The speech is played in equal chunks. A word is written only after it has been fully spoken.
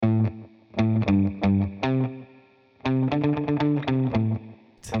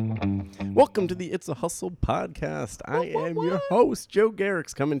Welcome to the It's a Hustle podcast. I am your host, Joe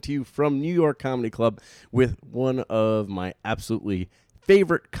Garrix, coming to you from New York Comedy Club with one of my absolutely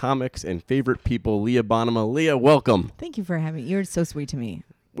favorite comics and favorite people, Leah Bonnema. Leah, welcome. Thank you for having me. You're so sweet to me.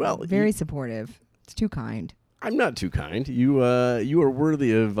 Well, very supportive. It's too kind. I'm not too kind. You are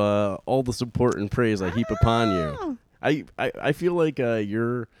worthy of all the support and praise I heap upon you. I feel like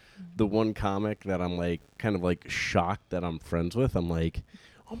you're the one comic that I'm like kind of like shocked that I'm friends with. I'm like,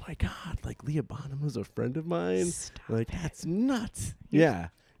 oh my God, like Leah Bonnema's a friend of mine. That's nuts. Yeah.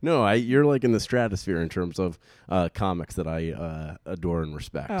 No, you're like in the stratosphere in terms of comics that I adore and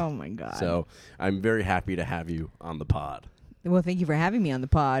respect. Oh my God. So I'm very happy to have you on the pod. Well, thank you for having me on the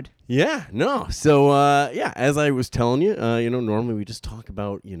pod. Yeah, no. So, as I was telling you, normally we just talk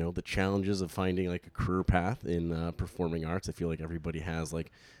about, the challenges of finding like a career path in performing arts. I feel like everybody has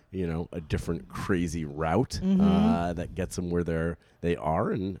like, a different crazy route that gets them where they are.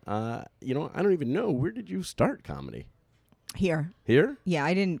 And, I don't even know. Where did you start comedy? Here? Yeah,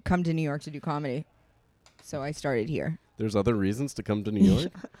 I didn't come to New York to do comedy. So I started here. There's other reasons to come to New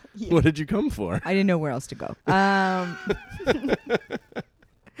York? Yeah. What did you come for? I didn't know where else to go.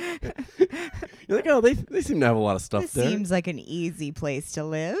 You're like, oh, they seem to have a lot of stuff this there. Seems like an easy place to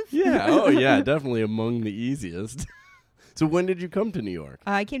live. Yeah. Oh, yeah. Definitely among the easiest. So when did you come to New York?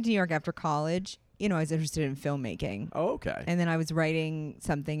 I came to New York after college. I was interested in filmmaking. Oh, okay. And then I was writing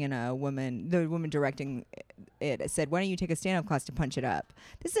something, and the woman directing it said, why don't you take a stand-up class to punch it up?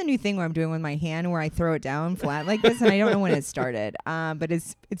 This is a new thing where I'm doing with my hand where I throw it down flat like this, and I don't know when it started. But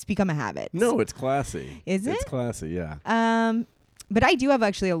it's become a habit. No, it's classy. Is it? It's classy, yeah. But I do have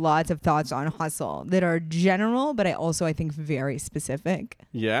actually lots of thoughts on hustle that are general, but I think very specific.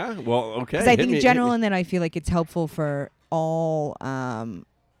 Yeah? Well, okay. Because I think general, and then I feel like it's helpful for all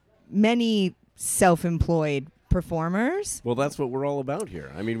many self-employed performers. Well, that's what we're all about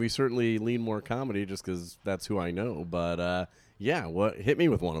here. I mean, we certainly lean more comedy just because that's who I know. But hit me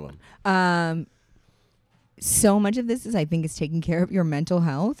with one of them. So much of this I think is taking care of your mental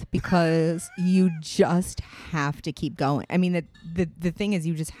health because you just have to keep going. I mean, the thing is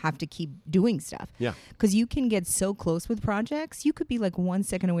you just have to keep doing stuff. Yeah. Because you can get so close with projects. You could be like 1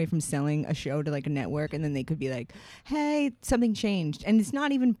 second away from selling a show to like a network, and then they could be like, hey, something changed. And it's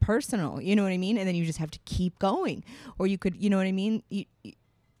not even personal. You know what I mean? And then you just have to keep going. Or you could, you know what I mean?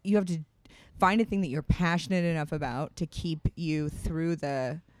 You have to find a thing that you're passionate enough about to keep you through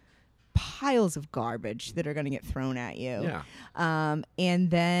the piles of garbage that are going to get thrown at you. Yeah. And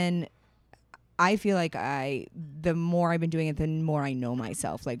then I feel like the more I've been doing it, the more I know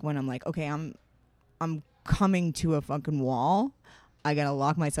myself. Like when I'm like, okay, I'm coming to a fucking wall. I got to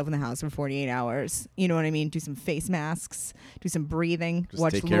lock myself in the house for 48 hours. You know what I mean? Do some face masks, do some breathing, just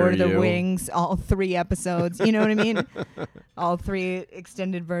watch Lord of the Rings, all 3 episodes. You know what I mean? All 3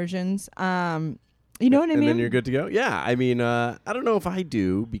 extended versions. You know what I mean? And then you're good to go? Yeah. I mean, I don't know if I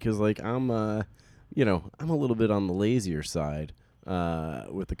do because, like, I'm a little bit on the lazier side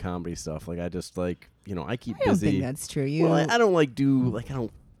with the comedy stuff. Like, I just, like, I keep busy. I don't think that's true. I don't, I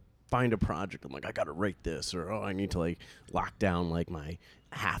don't find a project. I'm like, I got to write this or, I need to, like, lock down, like, my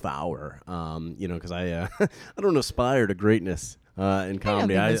half hour, because I don't aspire to greatness. In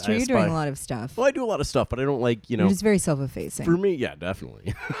comedy, I don't think that's true. You're doing a lot of stuff. Well, I do a lot of stuff, but I don't like, You're just very self-effacing. For me, yeah,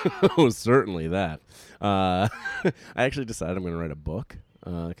 definitely. Oh, certainly that. I actually decided I'm going to write a book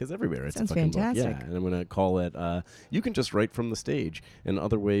because everybody writes a fucking fantastic. book. Yeah, and I'm going to call it You Can Just Write from the Stage and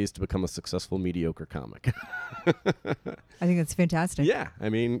Other Ways to Become a Successful Mediocre Comic. I think that's fantastic. Yeah, I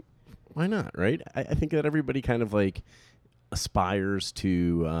mean, why not, right? I think that everybody kind of like aspires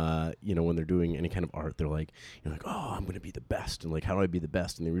to, when they're doing any kind of art, they're like, oh, I'm going to be the best. And like, how do I be the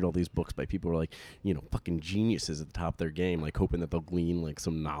best? And they read all these books by people who are like, fucking geniuses at the top of their game, like hoping that they'll glean like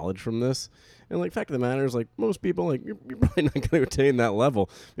some knowledge from this. And like, fact of the matter is like most people, like you're probably not going to attain that level.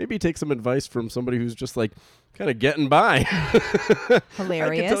 Maybe take some advice from somebody who's just like kind of getting by.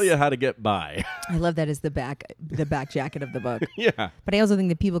 Hilarious. I can tell you how to get by. I love that as the back jacket of the book. Yeah. But I also think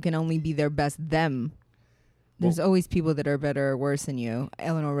that people can only be their best them. There's always people that are better or worse than you.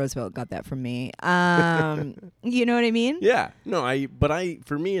 Eleanor Roosevelt got that from me. You know what I mean? Yeah. No,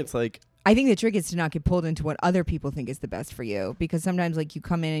 for me, it's like, I think the trick is to not get pulled into what other people think is the best for you. Because sometimes like you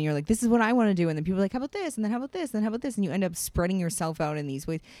come in and you're like, this is what I want to do. And then people are like, how about this? And then how about this? And then how about this? And you end up spreading yourself out in these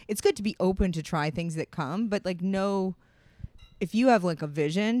ways. It's good to be open to try things that come. But like, no, if you have like a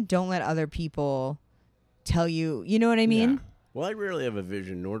vision, don't let other people tell you, you know what I mean? Yeah. Well, I rarely have a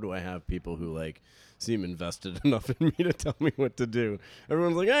vision, nor do I have people who like seem invested enough in me to tell me what to do.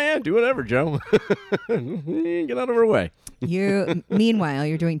 Everyone's like, oh yeah, do whatever, Joe. Get out of our way. Meanwhile,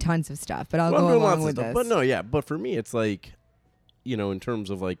 you're doing tons of stuff, but I'll go along with this. But no, yeah. But for me, it's like, in terms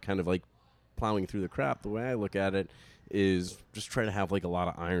of like kind of like plowing through the crap, the way I look at it is just try to have like a lot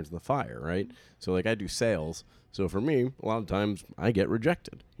of irons in the fire, right? So like I do sales. So for me, a lot of times I get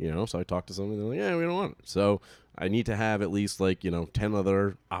rejected, so I talk to somebody, they're like, yeah, we don't want it. So I need to have at least 10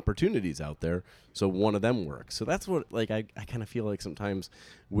 other opportunities out there. So one of them works. So that's what I kind of feel like sometimes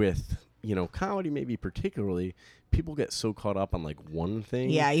with, comedy maybe particularly, people get so caught up on one thing.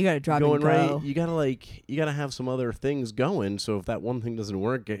 Yeah, you got to drop going and go. Right. You gotta have some other things going. So if that one thing doesn't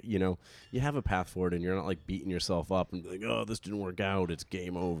work, you have a path forward, and you're not beating yourself up and like, oh, this didn't work out, it's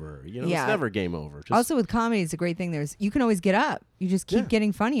game over. It's never game over. Just, also with comedy, it's a great thing. You can always get up. You just keep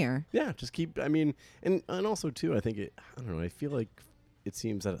getting funnier. Yeah, just keep. I mean, and also too, I think I don't know. I feel like it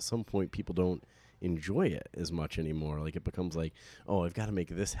seems that at some point people don't enjoy it as much anymore. It becomes oh, I've got to make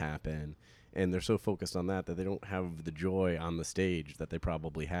this happen. And they're so focused on that they don't have the joy on the stage that they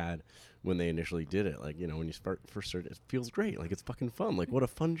probably had when they initially did it. When you first start, it feels great. It's fucking fun. What a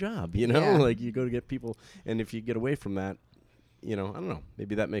fun job, Yeah. You go to get people, and if you get away from that, I don't know.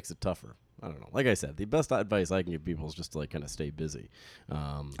 Maybe that makes it tougher. I don't know. Like I said, the best advice I can give people is just to kind of stay busy.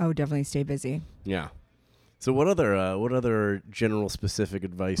 Oh, definitely stay busy. Yeah. So what other general specific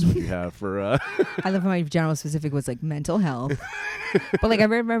advice would you have for? I love how my general specific was mental health. But I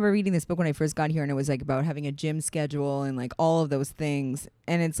remember reading this book when I first got here, and it was about having a gym schedule and all of those things.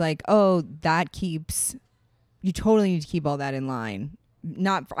 And it's oh, you totally need to keep all that in line.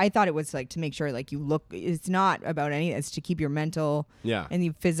 I thought it was to make sure you look. It's not about any. It's to keep your mental and the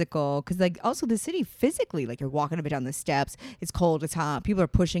physical, because also the city physically, you're walking up and down the steps. It's cold. It's hot. People are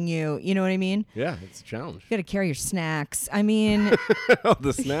pushing you. You know what I mean? Yeah, it's a challenge. You got to carry your snacks. I mean, oh,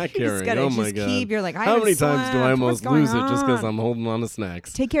 the snack carrying. Oh my god! You're how many times do I almost lose it just because I'm holding on to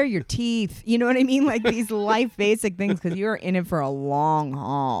snacks? Take care of your teeth. You know what I mean? These life basic things, because you're in it for a long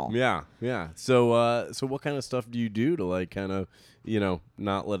haul. Yeah, yeah. So, so what kind of stuff do you do to kind of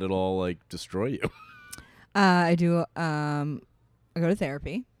not let it all destroy you? I do. I go to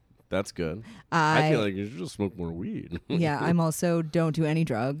therapy. That's good. I feel like you should just smoke more weed. Yeah, I'm also don't do any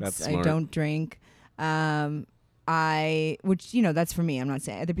drugs. That's smart. I don't drink. Which that's for me. I'm not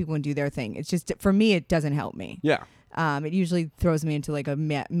saying other people can do their thing. It's just for me, it doesn't help me. Yeah. It usually throws me into a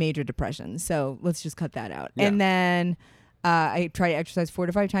major depression. So let's just cut that out. Yeah. And then I try to exercise 4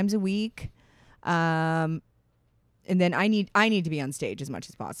 to 5 times a week. And then I need to be on stage as much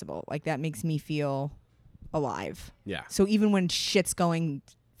as possible. That makes me feel alive. Yeah. So even when shit's going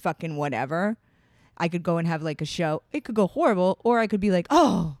fucking whatever, I could go and have a show. It could go horrible, or I could be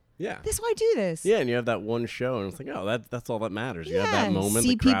oh, yeah, this is why I do this. Yeah, and you have that one show, and it's oh, that's all that matters. You have that moment.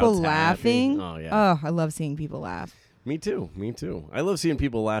 See the crowd's people happy. laughing. Oh yeah. Oh, I love seeing people laugh. Me too. I love seeing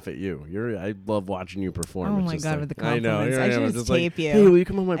people laugh at you. I love watching you perform. Oh it's my just god, with the compliments! I know. I should just tape you. Hey, will you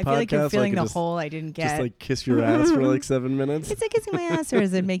come on my podcast? I feel like you're feeling the just, hole I didn't get. Just kiss your ass for 7 minutes. It's kissing my ass, or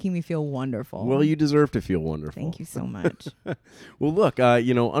is it making me feel wonderful? Well, you deserve to feel wonderful. Thank you so much. Well, look,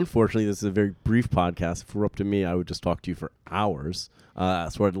 unfortunately, this is a very brief podcast. If it were up to me, I would just talk to you for hours. So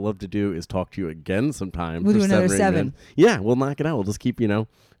what I'd love to do is talk to you again sometime. We'll do another 7. Minutes. Yeah, we'll knock it out. We'll just keep,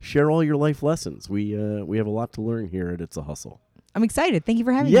 share all your life lessons. We have a lot to learn here at It's a Hustle. I'm excited. Thank you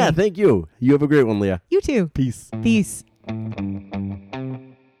for having me. Yeah, thank you. You have a great one, Leah. You too. Peace. Peace.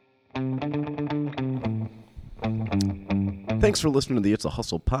 Thanks for listening to the It's a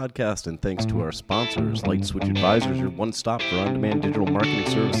Hustle podcast, and thanks to our sponsors, Light Switch Advisors, your one-stop for on-demand digital marketing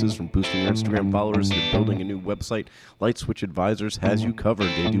services. From boosting your Instagram followers to building a new website, Light Switch Advisors has you covered.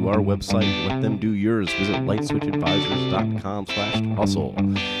 They do our website. Let them do yours. Visit lightswitchadvisors.com/hustle.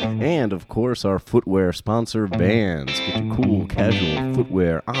 And, of course, our footwear sponsor, Vans. Get your cool, casual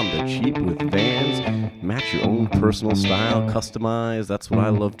footwear on the cheap with Vans. Match your own personal style, customize. That's what I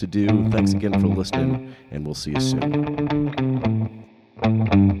love to do. Thanks again for listening, and we'll see you soon.